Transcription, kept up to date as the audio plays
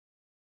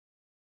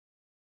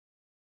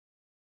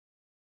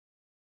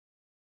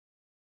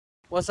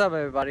What's up,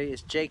 everybody?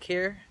 It's Jake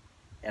here,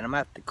 and I'm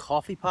at the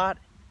Coffee Pot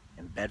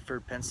in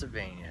Bedford,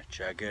 Pennsylvania.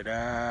 Check it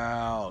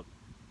out.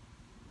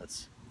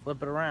 Let's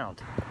flip it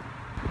around.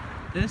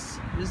 This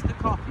is the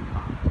Coffee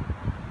Pot.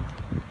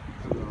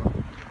 So,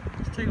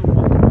 let's take a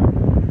walk around.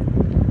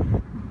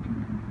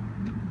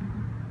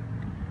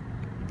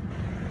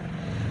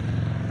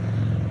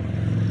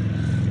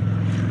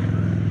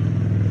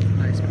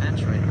 Nice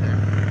bench right there.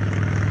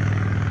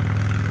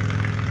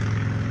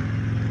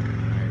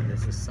 Alright,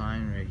 there's a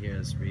sign right here.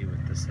 Let's read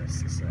what this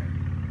has to say.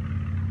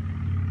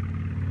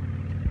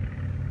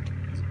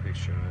 There's a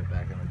picture of it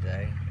back in the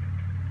day.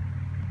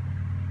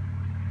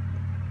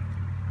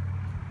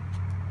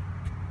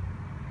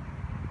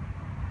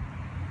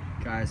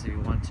 Guys, if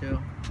you want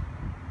to,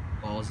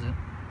 pause it,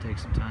 take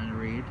some time to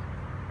read.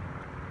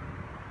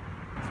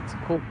 It's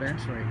a cool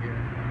bench right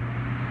here.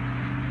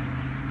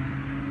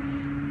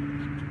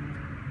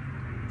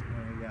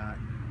 What we got?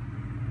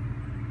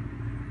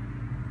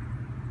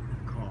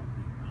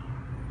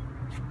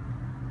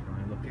 Can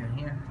I look in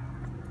here?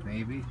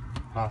 Maybe,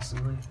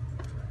 possibly.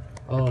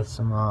 Oh, it's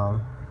some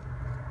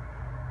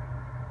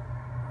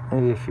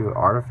maybe a few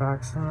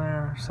artifacts in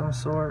there of some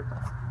sort.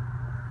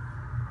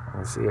 I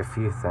can see a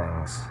few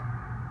things.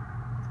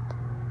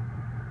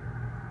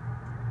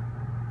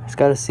 It's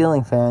got a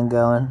ceiling fan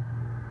going.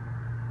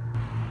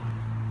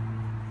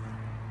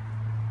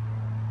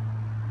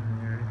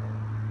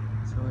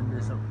 So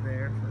windows up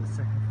there for the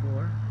second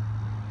floor.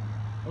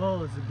 Oh,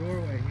 there's a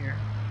doorway here.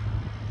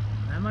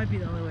 That might be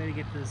the only way to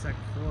get to the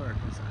second floor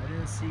because I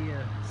didn't see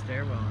a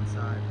stairwell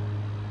inside.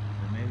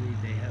 So maybe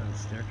they had a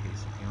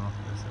staircase that came off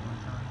of this at one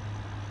time.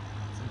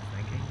 That's what I'm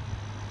thinking.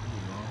 Could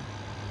be wrong.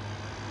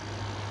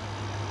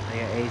 They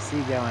got AC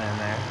going in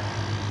there.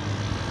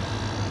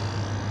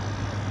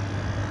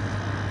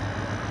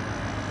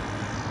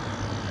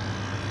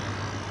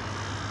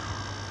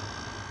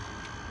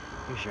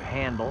 Here's your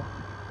handle.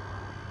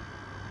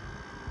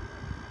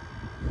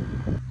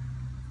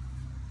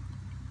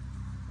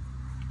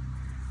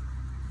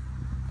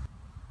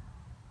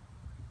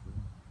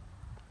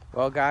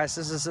 Well, guys,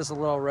 this is just a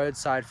little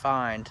roadside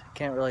find.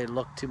 Can't really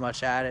look too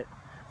much at it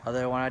other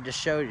than what I just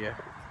showed you.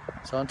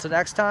 So until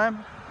next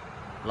time,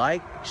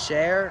 like,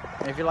 share,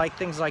 and if you like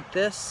things like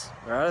this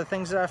or other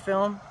things that I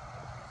film,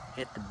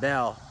 hit the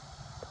bell.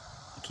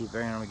 Keep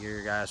bringing them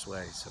your guys'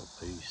 way. So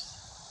peace.